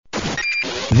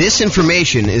This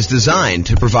information is designed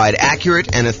to provide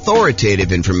accurate and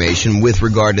authoritative information with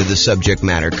regard to the subject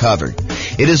matter covered.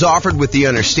 It is offered with the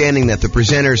understanding that the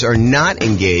presenters are not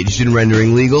engaged in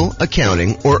rendering legal,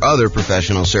 accounting, or other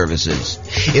professional services.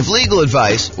 If legal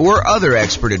advice or other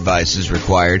expert advice is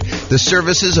required, the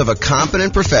services of a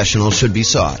competent professional should be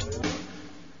sought.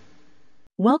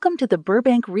 Welcome to the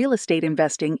Burbank Real Estate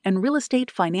Investing and Real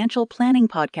Estate Financial Planning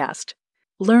Podcast.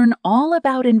 Learn all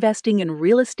about investing in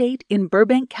real estate in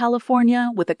Burbank,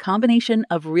 California with a combination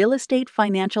of real estate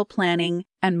financial planning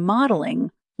and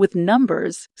modeling with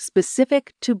numbers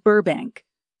specific to Burbank,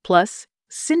 plus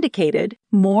syndicated,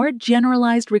 more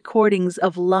generalized recordings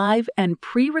of live and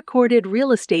pre-recorded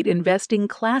real estate investing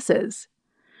classes.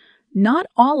 Not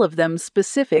all of them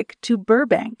specific to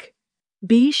Burbank.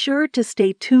 Be sure to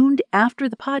stay tuned after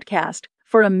the podcast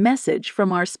for a message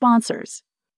from our sponsors.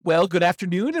 Well, good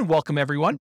afternoon and welcome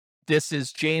everyone. This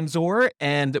is James Orr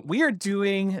and we are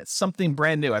doing something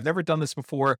brand new. I've never done this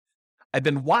before. I've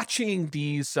been watching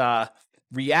these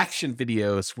reaction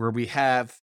videos where we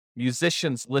have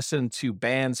musicians listen to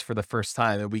bands for the first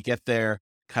time and we get their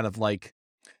kind of like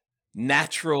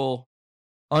natural,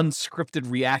 unscripted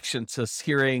reaction to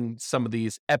hearing some of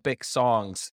these epic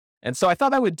songs. And so I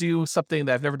thought I would do something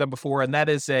that I've never done before, and that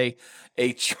is a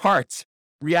chart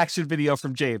reaction video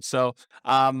from James. So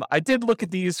I did look at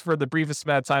these for the briefest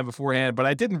amount of time beforehand, but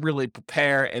I didn't really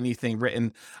prepare anything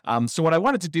written. So what I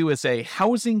wanted to do is a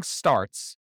housing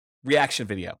starts reaction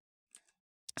video.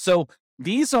 So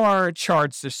these are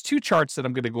charts. There's two charts that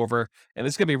I'm going to go over, and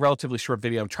it's going to be a relatively short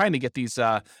video. I'm trying to get these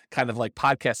kind of like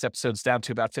podcast episodes down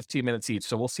to about 15 minutes each,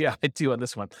 so we'll see how I do on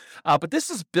this one. But this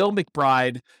is Bill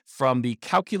McBride from the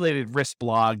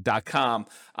calculatedriskblog.com.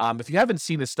 If you haven't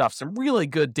seen his stuff, some really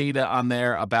good data on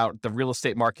there about the real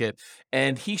estate market.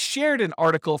 And he shared an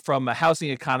article from a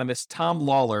housing economist, Tom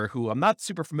Lawler, who I'm not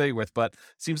super familiar with, but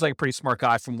seems like a pretty smart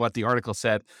guy from what the article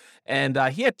said. And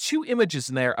he had two images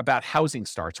in there about housing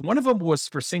starts. One of them was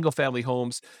for single family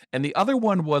homes, and the other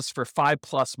one was for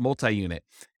 5+ multi-unit.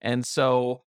 And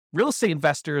so real estate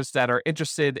investors that are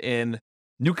interested in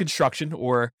new construction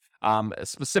or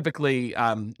specifically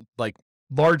like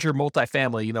larger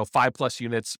multifamily, 5+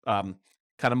 units, kind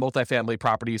of multifamily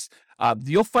properties,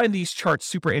 you'll find these charts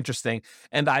super interesting.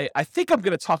 And I think I'm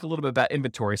going to talk a little bit about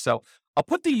inventory. So I'll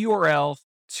put the URL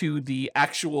to the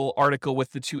actual article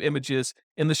with the two images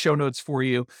in the show notes for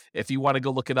you if you want to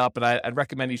go look it up. And I'd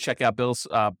recommend you check out Bill's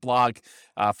blog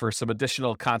for some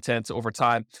additional content over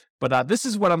time. But this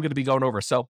is what I'm going to be going over.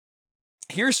 So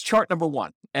here's chart number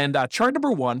one. And chart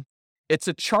number one, it's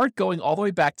a chart going all the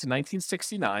way back to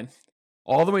 1969,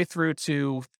 all the way through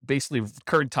to basically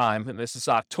current time. And this is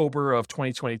October of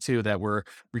 2022 that we're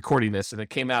recording this. And it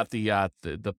came out, the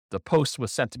post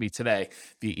was sent to me today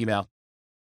via email.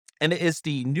 And it is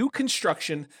the new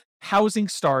construction, housing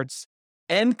starts,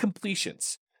 and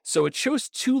completions. So it shows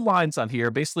two lines on here,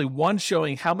 basically one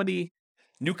showing how many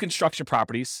new construction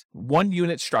properties,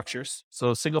 1-unit structures,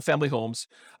 so single family homes,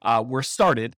 were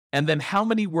started, and then how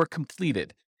many were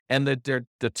completed. And the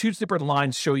two different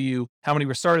lines show you how many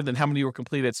were started and how many were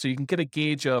completed. So you can get a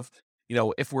gauge of,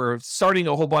 if we're starting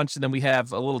a whole bunch and then we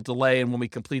have a little delay in when we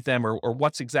complete them or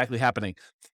what's exactly happening.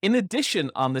 In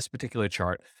addition, on this particular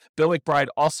chart, Bill McBride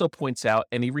also points out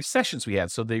any recessions we had.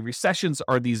 So the recessions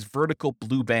are these vertical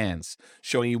blue bands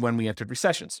showing you when we entered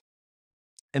recessions.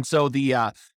 And so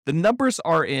the numbers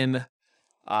are in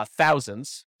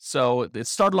thousands. So it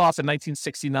started off in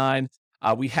 1969.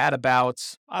 We had about,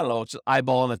 just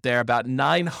eyeballing it there, about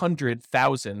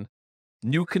 900,000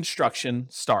 new construction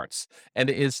starts, and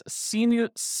it is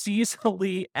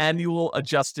seasonally annual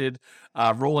adjusted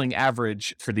rolling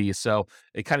average for these. So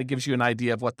it kind of gives you an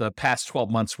idea of what the past 12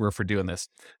 months were for doing this.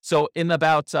 So in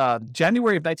about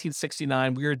January of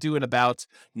 1969, we were doing about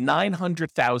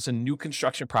 900,000 new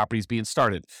construction properties being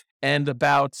started, and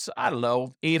about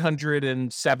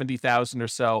 870,000 or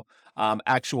so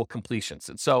actual completions.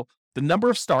 And so the number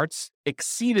of starts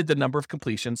exceeded the number of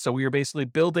completions. So we were basically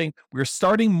we were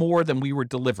starting more than we were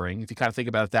delivering, if you kind of think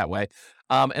about it that way.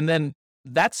 And then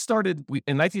that started,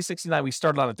 in 1969, we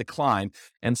started on a decline.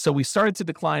 And so we started to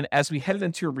decline as we headed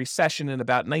into a recession in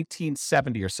about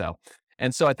 1970 or so.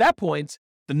 And so at that point,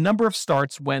 the number of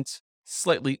starts went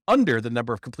slightly under the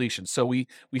number of completions. So we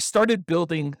started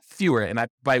building fewer, and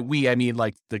by we, I mean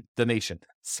like the nation.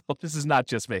 So this is not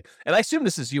just me. And I assume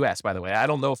this is U.S., by the way. I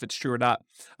don't know if it's true or not,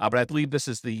 but I believe this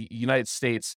is the United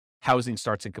States housing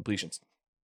starts and completions.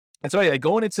 And so anyway,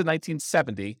 going into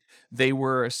 1970, they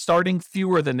were starting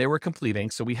fewer than they were completing.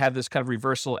 So we had this kind of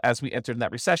reversal as we entered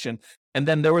that recession. And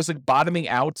then there was a bottoming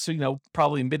out, so,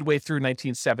 probably midway through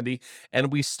 1970.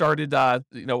 And we started,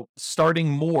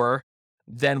 starting more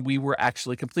than we were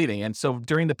actually completing. And so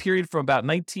during the period from about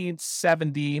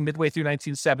 1970, midway through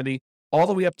 1970, all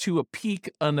the way up to a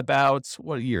peak on about,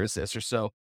 what year is this or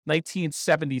so,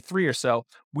 1973 or so,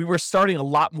 we were starting a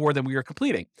lot more than we were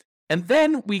completing. And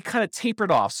then we kind of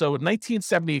tapered off. So in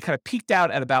 1970, it kind of peaked out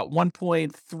at about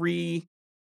 1.3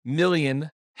 million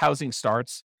housing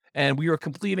starts. And we were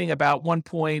completing about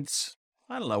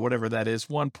I don't know, whatever that is,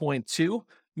 1.2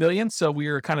 million. So we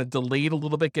were kind of delayed a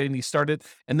little bit getting these started.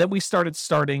 And then we started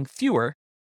starting fewer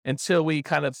until we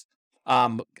kind of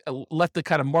let the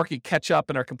kind of market catch up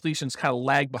and our completions kind of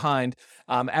lag behind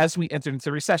as we entered into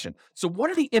the recession. So one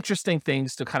of the interesting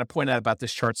things to kind of point out about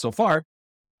this chart so far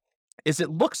is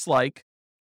it looks like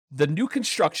the new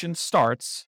construction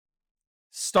start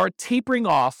tapering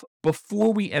off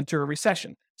before we enter a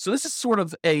recession. So this is sort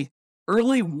of a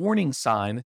early warning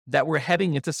sign that we're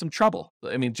heading into some trouble.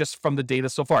 I mean, just from the data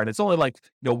so far. And it's only like,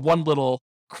 one little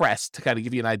crest to kind of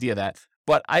give you an idea of that.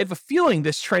 But I have a feeling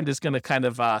this trend is going to kind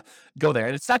of go there.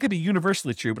 And it's not going to be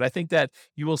universally true, but I think that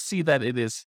you will see that it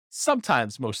is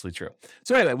sometimes mostly true.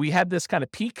 So anyway, we had this kind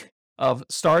of peak of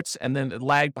starts and then it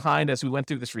lagged behind as we went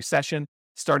through this recession,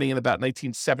 starting in about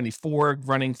 1974,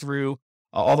 running through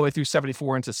all the way through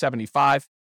 74 into 75,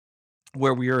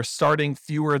 where we were starting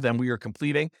fewer than we were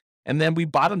completing. And then we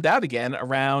bottomed out again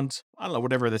around, I don't know,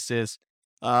 whatever this is,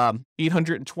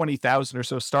 820,000 or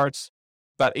so starts,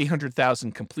 about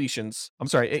 800,000 completions. I'm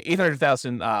sorry,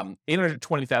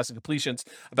 820,000 completions,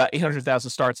 about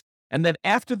 800,000 starts. And then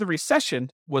after the recession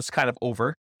was kind of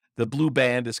over, the blue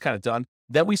band is kind of done,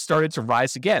 then we started to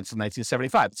rise again from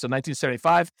 1975. So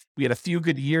 1975, we had a few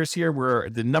good years here where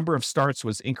the number of starts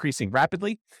was increasing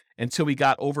rapidly until we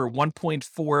got over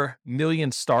 1.4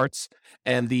 million starts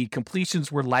and the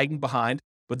completions were lagging behind.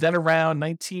 But then around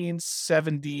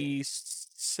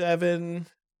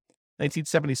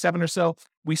 1977 or so,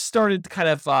 we started kind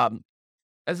of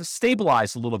as a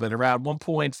stabilized a little bit around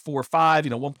 1.45,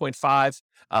 1.5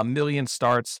 million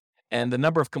starts. And the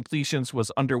number of completions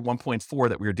was under 1.4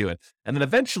 that we were doing. And then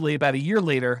eventually, about a year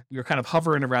later, we were kind of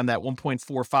hovering around that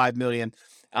 1.45 million.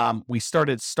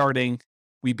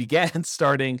 We began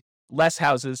starting less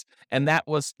houses, and that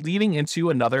was leading into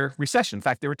another recession. In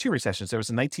fact, there were two recessions. There was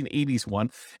a 1980s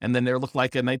one, and then there looked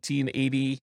like a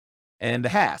 1980 and a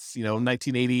half,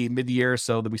 1980 mid-year.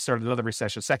 So that we started another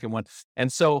recession, second one.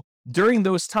 And so during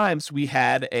those times, we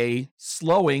had a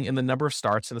slowing in the number of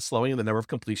starts and a slowing in the number of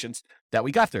completions that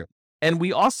we got through. And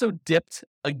we also dipped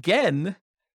again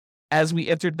as we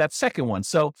entered that second one.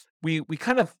 So we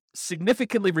kind of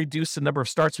significantly reduced the number of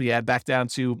starts we had back down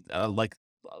to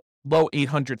low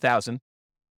 800,000.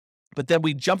 But then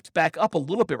we jumped back up a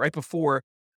little bit right before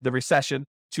the recession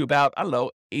to about,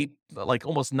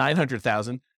 almost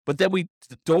 900,000. But then we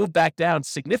dove back down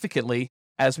significantly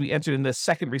as we entered in the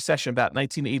second recession, about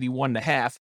 1981 and a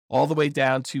half, all the way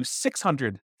down to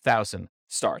 600,000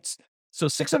 starts. So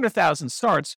 600,000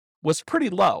 starts was pretty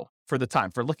low for the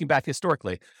time, for looking back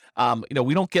historically.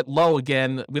 We don't get lower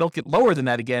than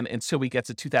that again until we get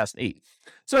to 2008.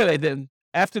 So anyway, then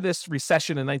after this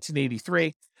recession in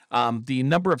 1983, the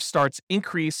number of starts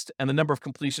increased and the number of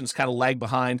completions kind of lagged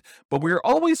behind, but we were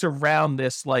always around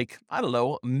this, a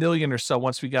million or so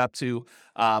once we got to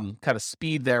kind of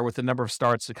speed there with the number of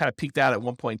starts. It kind of peaked out at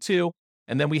 1.2.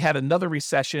 And then we had another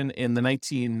recession in the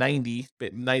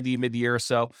 1990 mid-year or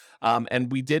so, and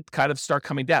we did kind of start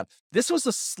coming down. This was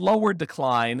a slower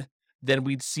decline than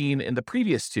we'd seen in the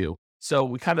previous two. So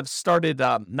we kind of started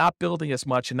not building as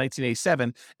much in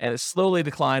 1987, and it slowly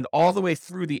declined all the way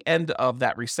through the end of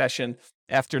that recession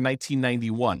after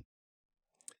 1991.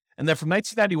 And then from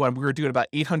 1991, we were doing about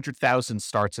 800,000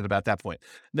 starts at about that point.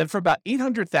 And then from about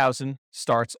 800,000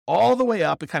 starts all the way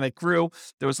up, it kind of grew.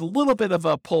 There was a little bit of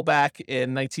a pullback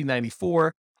in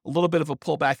 1994, a little bit of a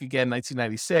pullback again in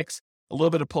 1996, a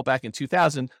little bit of pullback in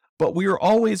 2000, but we were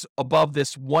always above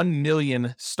this 1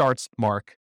 million starts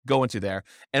mark going to there.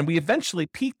 And we eventually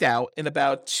peaked out in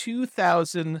about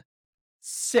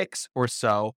 2006 or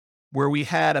so, where we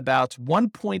had about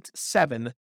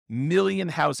 1.7 million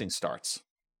housing starts.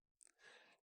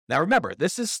 Now, remember,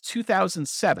 this is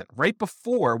 2007, right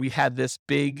before we had this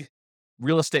big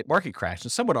real estate market crash.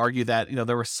 And some would argue that,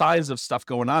 there were signs of stuff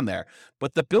going on there,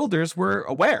 but the builders were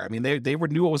aware. I mean, they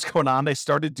knew what was going on. They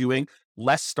started doing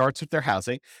less starts with their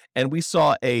housing. And we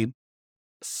saw a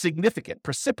significant,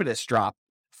 precipitous drop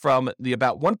from the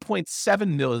about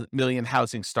 1.7 million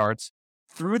housing starts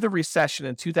through the recession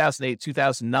in 2008,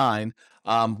 2009,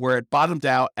 where it bottomed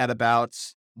out at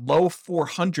about low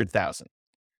 400,000.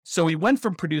 So we went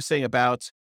from producing about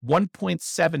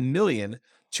 1.7 million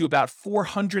to about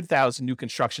 400,000 new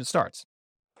construction starts.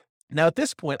 Now, at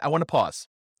this point, I want to pause.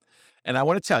 And I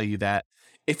want to tell you that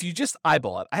if you just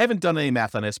eyeball it, I haven't done any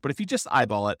math on this, but if you just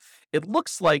eyeball it, it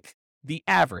looks like the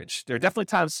average. There are definitely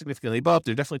times significantly above,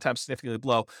 there are definitely times significantly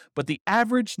below, but the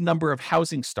average number of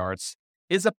housing starts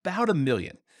is about 1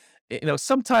 million.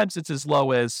 Sometimes it's as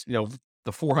low as,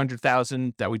 the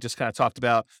 400,000 that we just kind of talked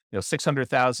about,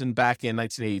 600,000 back in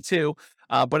 1982.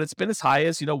 But it's been as high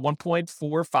as,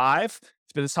 1.45.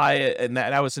 It's been as high, and that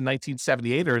was in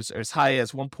 1978, or as high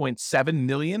as 1.7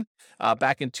 million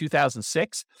back in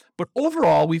 2006. But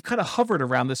overall, we've kind of hovered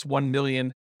around this 1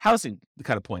 million housing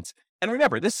kind of points. And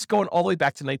remember, this is going all the way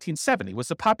back to 1970. Was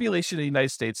the population of the United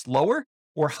States lower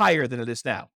or higher than it is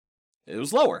now? It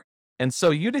was lower. And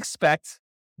so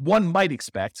one might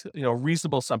expect, a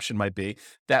reasonable assumption might be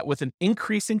that with an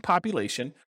increasing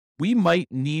population, we might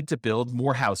need to build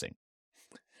more housing,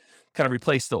 kind of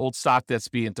replace the old stock that's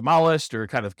being demolished or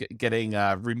kind of getting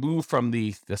removed from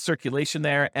the circulation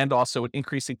there, and also an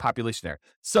increasing population there.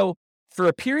 So for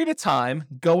a period of time,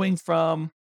 going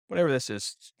from whatever this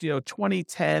is,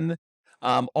 2010,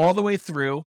 all the way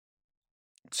through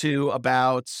to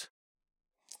about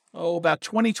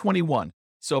 2021.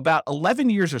 So about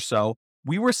 11 years or so,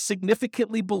 we were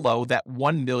significantly below that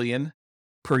 1 million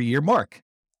per year mark.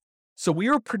 So we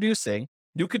were producing,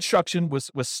 new construction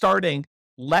was starting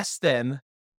less than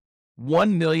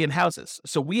 1 million houses.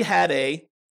 So we had a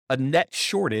net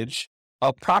shortage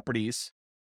of properties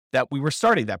that we were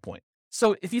starting at that point.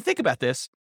 So if you think about this,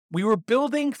 we were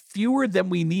building fewer than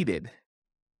we needed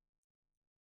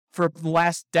for the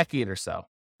last decade or so.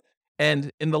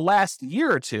 And in the last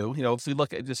year or two, if we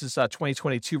look at, this is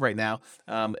 2022 right now,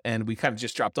 and we kind of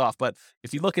just dropped off. But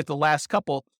if you look at the last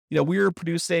couple, we were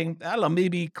producing, I don't know,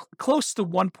 maybe close to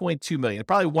 1.2 million,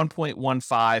 probably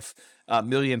 1.15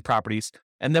 million properties.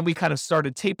 And then we kind of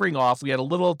started tapering off. We had a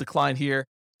little decline here.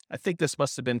 I think this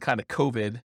must have been kind of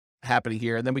COVID happening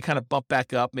here. And then we kind of bumped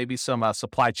back up, maybe some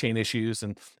supply chain issues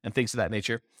and things of that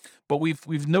nature. But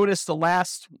we've noticed the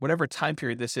last, whatever time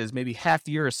period this is, maybe half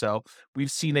year or so,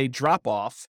 we've seen a drop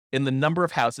off in the number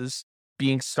of houses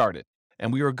being started.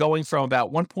 And we were going from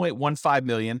about 1.15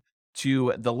 million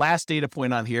to the last data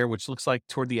point on here, which looks like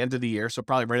toward the end of the year. So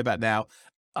probably right about now,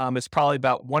 it's probably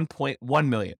about 1.1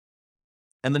 million.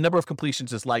 And the number of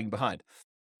completions is lagging behind.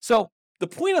 So the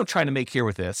point I'm trying to make here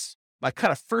with this, my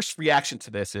kind of first reaction to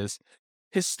this is,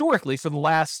 historically, for the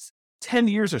last 10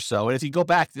 years or so, and if you go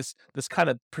back, this kind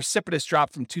of precipitous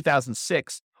drop from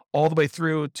 2006 all the way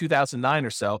through 2009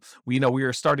 or so, we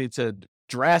were starting to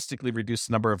drastically reduce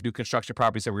the number of new construction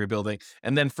properties that we were building.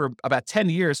 And then for about 10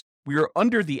 years, we were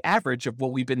under the average of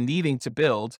what we've been needing to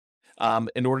build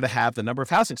in order to have the number of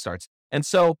housing starts. And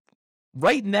so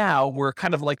right now, we're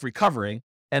kind of like recovering.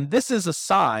 And this is a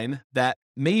sign that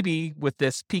maybe with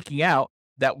this peaking out,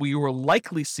 that we will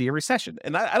likely see a recession.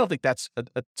 And I don't think that's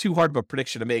a too hard of a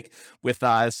prediction to make with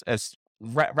as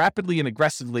rapidly and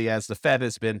aggressively as the Fed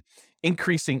has been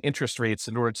increasing interest rates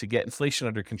in order to get inflation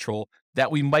under control,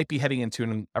 that we might be heading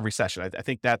into a recession. I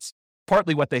think that's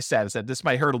partly what they said, is that this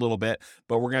might hurt a little bit,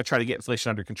 but we're going to try to get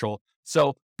inflation under control.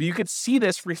 So, but you could see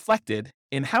this reflected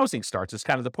in housing starts is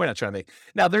kind of the point I'm trying to make.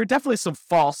 Now, there are definitely some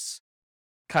false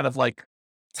kind of like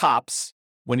tops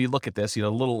when you look at this,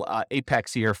 little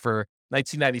apex here for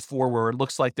 1994, where it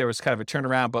looks like there was kind of a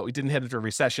turnaround, but we didn't head into a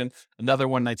recession. Another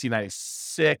one,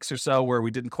 1996 or so, where we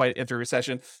didn't quite enter a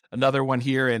recession. Another one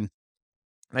here in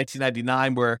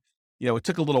 1999, where, it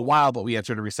took a little while, but we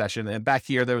entered a recession. And back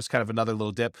here, there was kind of another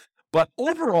little dip. But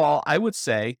overall, I would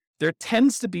say there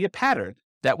tends to be a pattern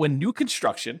that when new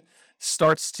construction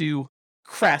starts to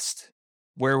crest,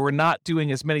 where we're not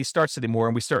doing as many starts anymore,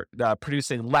 and we start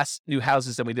producing less new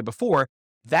houses than we did before,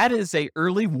 that is a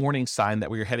early warning sign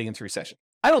that we are heading into recession.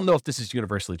 I don't know if this is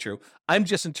universally true. I'm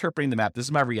just interpreting the map. This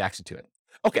is my reaction to it.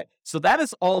 Okay, so that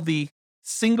is all the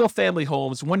single family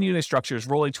homes, one unit structures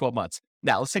rolling 12 months.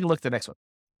 Now let's take a look at the next one.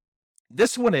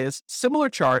 This one is similar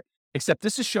chart, except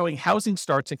this is showing housing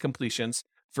starts and completions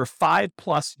for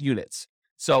 5+ units.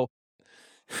 So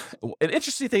an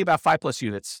interesting thing about 5+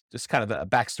 units, just kind of a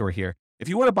backstory here. If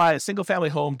you want to buy a single family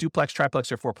home, duplex,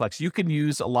 triplex, or fourplex, you can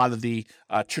use a lot of the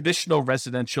traditional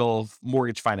residential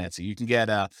mortgage financing. You can get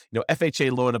a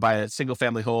FHA loan to buy a single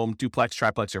family home, duplex,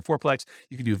 triplex, or fourplex.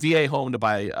 You can do VA home to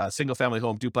buy a single family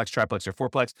home, duplex, triplex, or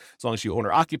fourplex, as long as you own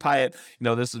or occupy it.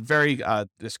 This is very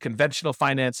this conventional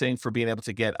financing for being able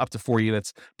to get up to 4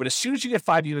 units. But as soon as you get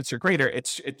 5 units or greater,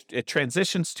 it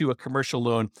transitions to a commercial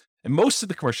loan And most of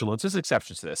the commercial loans, there's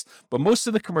exceptions to this, but most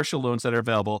of the commercial loans that are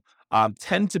available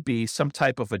tend to be some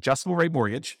type of adjustable rate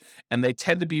mortgage, and they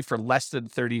tend to be for less than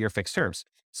 30-year fixed terms.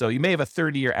 So you may have a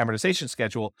 30-year amortization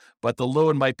schedule, but the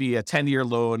loan might be a 10-year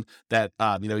loan that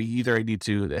you either need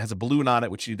to, it has a balloon on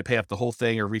it, which you need to pay off the whole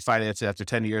thing or refinance it after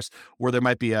 10 years, or there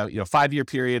might be a 5-year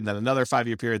period, then another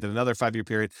 5-year period, then another 5-year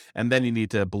period, and then you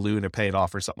need to balloon or pay it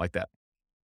off or something like that.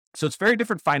 So it's very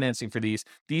different financing for these.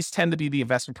 These tend to be the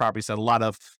investment properties that a lot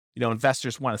of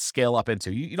investors want to scale up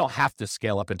into. You don't have to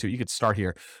scale up into it. You could start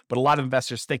here, but a lot of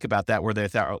investors think about that where they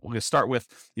thought, we're going to start with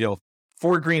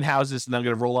 4 greenhouses and then I'm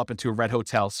going to roll up into a red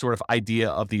hotel sort of idea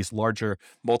of these larger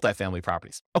multifamily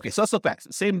properties. Okay, so let's look back.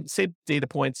 Same data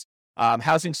points.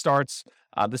 Housing starts.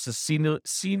 This is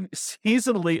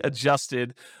seasonally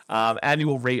adjusted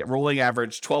annual rate, rolling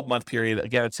average, 12-month period.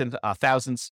 Again, it's in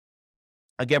thousands.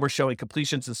 Again, we're showing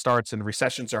completions and starts, and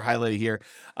recessions are highlighted here.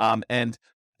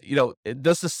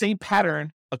 Does the same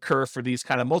pattern occur for these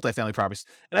kind of multifamily properties?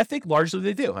 And I think largely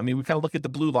they do. I mean, we kind of look at the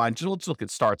blue line, just look at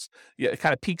starts. It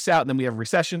kind of peaks out, and then we have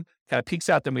recession. Kind of peaks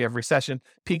out, then we have recession.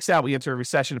 Peaks out, we enter a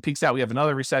recession. It peaks out, we have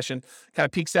another recession. Kind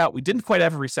of peaks out, we didn't quite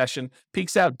have a recession.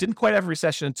 Peaks out, didn't quite have a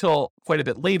recession until quite a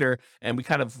bit later, and we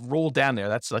kind of rolled down there.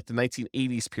 That's like the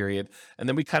 1980s period. And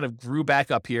then we kind of grew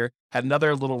back up here, had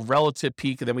another little relative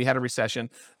peak, and then we had a recession.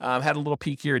 Had a little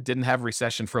peak here, didn't have a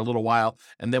recession for a little while,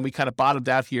 and then we kind of bottomed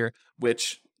out here,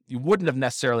 which you wouldn't have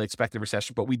necessarily expected a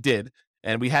recession, but we did.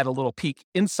 And we had a little peak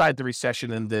inside the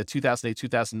recession in the 2008,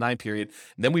 2009 period.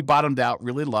 And then we bottomed out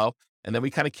really low. And then we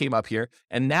kind of came up here.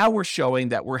 And now we're showing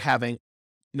that we're having,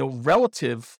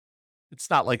 relative,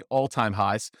 it's not like all-time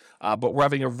highs, but we're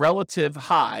having a relative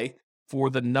high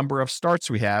for the number of starts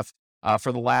we have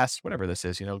for the last, whatever this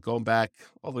is, going back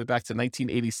all the way back to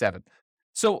 1987.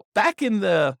 So back in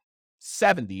the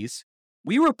 70s,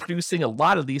 we were producing a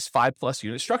lot of these 5+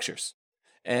 unit structures.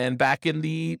 And back in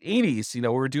the 80s, we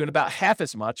were doing about half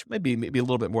as much, maybe a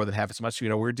little bit more than half as much.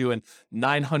 We were doing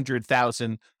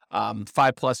 900,000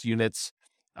 5+ units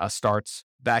starts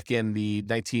back in the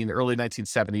early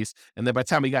 1970s. And then by the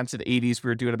time we got into the 80s, we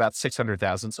were doing about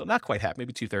 600,000. So not quite half,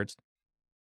 maybe 2/3.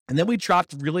 And then we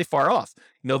dropped really far off.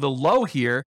 The low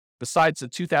here, besides the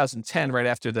 2010, right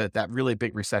after that really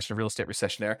big recession, real estate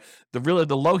recession there,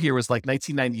 the low here was like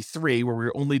 1993, where we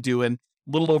were only doing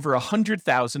a little over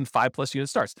 100,000 5+ unit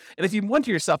starts. And if you wonder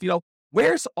to yourself,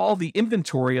 where's all the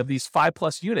inventory of these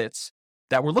 5+ units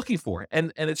that we're looking for?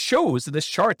 And it shows in this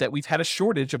chart that we've had a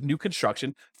shortage of new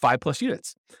construction 5+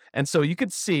 units. And so you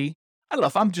could see, I don't know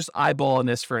if I'm just eyeballing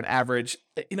this for an average,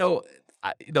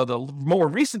 the more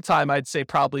recent time I'd say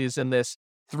probably is in this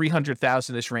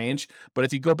 300,000-ish range. But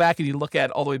if you go back and you look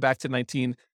at all the way back to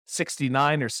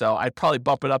 1969 or so, I'd probably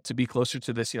bump it up to be closer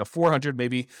to this, 400,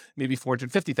 maybe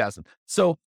 450,000.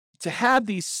 So to have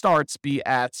these starts be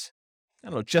at,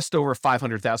 just over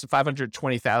 500,000,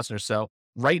 520,000 or so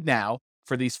right now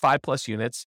for these 5+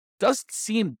 units doesn't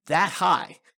seem that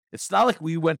high. It's not like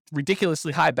we went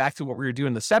ridiculously high back to what we were doing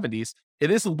in the 70s.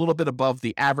 It is a little bit above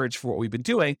the average for what we've been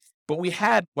doing, but we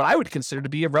had what I would consider to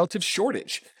be a relative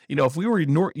shortage. If we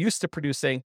were used to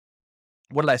producing,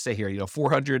 what did I say here?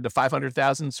 400 to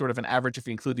 500,000, sort of an average if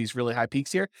you include these really high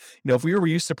peaks here. If we were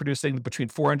used to producing between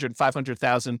 400 and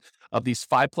 500,000 of these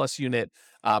 5+ unit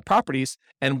properties,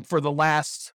 and for the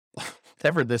last,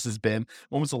 whatever this has been,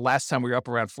 when was the last time we were up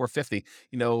around 450?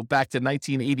 Back to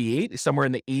 1988, somewhere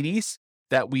in the 80s,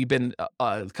 that we've been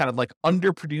kind of like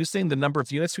underproducing the number of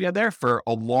units we had there for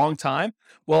a long time.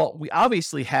 Well, we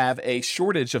obviously have a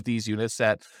shortage of these units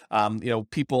that,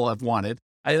 people have wanted.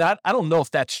 I don't know if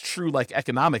that's true, like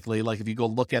economically, like if you go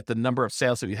look at the number of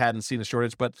sales that we had and seen a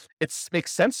shortage, but it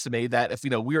makes sense to me that if,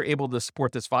 we were able to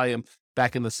support this volume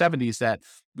back in the 70s, that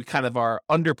we kind of are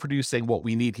underproducing what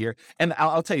we need here. And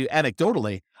I'll tell you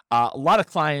anecdotally, a lot of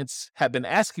clients have been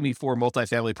asking me for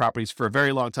multifamily properties for a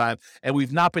very long time, and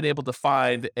we've not been able to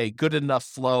find a good enough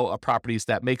flow of properties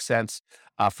that make sense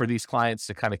for these clients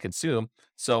to kind of consume.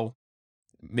 So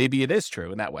maybe it is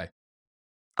true in that way.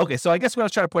 Okay, so I guess what I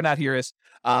was trying to point out here is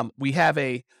we have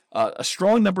a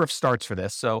strong number of starts for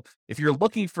this. So if you're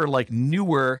looking for like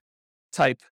newer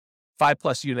type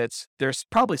 5+ units, there's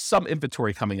probably some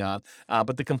inventory coming on,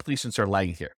 but the completions are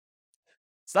lagging here.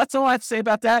 So that's all I have to say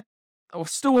about that. We're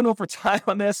still in over time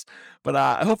on this, but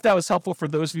I hope that was helpful for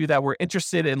those of you that were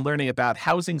interested in learning about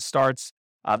housing starts.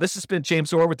 This has been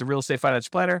James Orr with the Real Estate Financial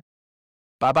Planner.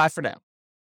 Bye-bye for now.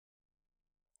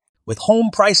 With home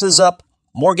prices up,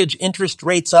 mortgage interest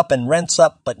rates up, and rents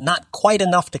up, but not quite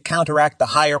enough to counteract the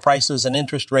higher prices and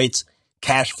interest rates,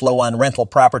 cash flow on rental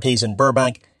properties in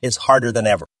Burbank is harder than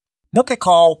ever. Make a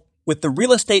call with the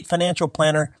Real Estate Financial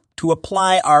Planner to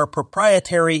apply our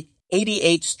proprietary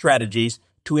 88 strategies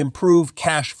to improve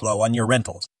cash flow on your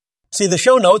rentals. See the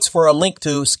show notes for a link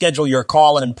to schedule your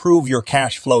call and improve your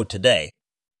cash flow today.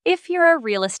 If you're a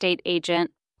real estate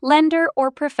agent, lender,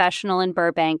 or professional in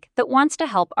Burbank that wants to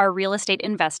help our real estate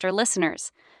investor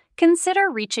listeners, consider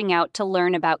reaching out to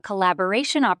learn about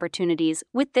collaboration opportunities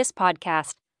with this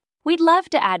podcast. We'd love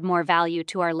to add more value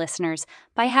to our listeners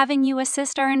by having you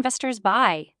assist our investors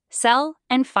buy, sell,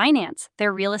 and finance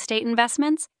their real estate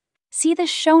investments. See the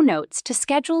show notes to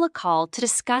schedule a call to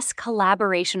discuss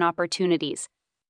collaboration opportunities.